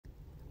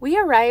We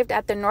arrived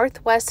at the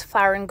Northwest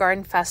Flower and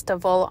Garden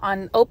Festival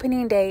on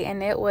opening day,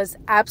 and it was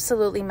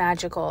absolutely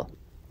magical.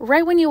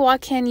 Right when you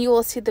walk in, you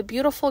will see the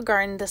beautiful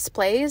garden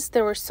displays.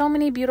 There were so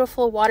many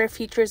beautiful water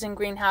features and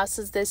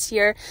greenhouses this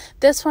year.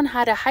 This one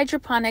had a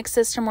hydroponic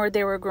system where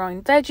they were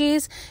growing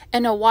veggies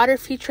and a water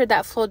feature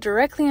that flowed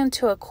directly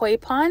into a koi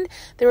pond.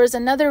 There was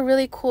another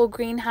really cool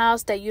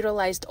greenhouse that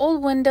utilized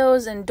old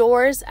windows and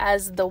doors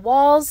as the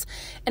walls.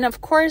 And of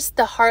course,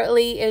 the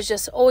Hartley is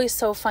just always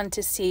so fun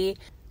to see.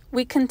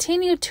 We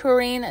continued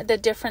touring the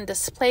different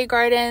display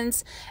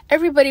gardens.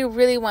 Everybody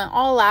really went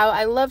all out.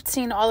 I loved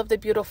seeing all of the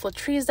beautiful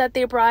trees that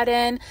they brought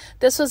in.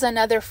 This was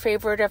another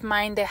favorite of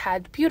mine. They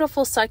had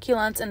beautiful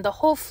succulents and the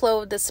whole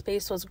flow of the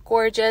space was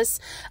gorgeous.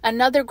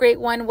 Another great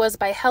one was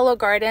by Hello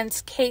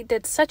Gardens. Kate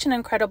did such an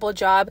incredible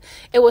job.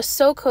 It was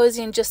so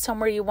cozy and just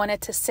somewhere you wanted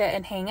to sit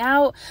and hang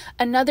out.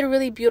 Another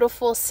really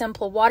beautiful,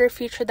 simple water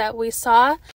feature that we saw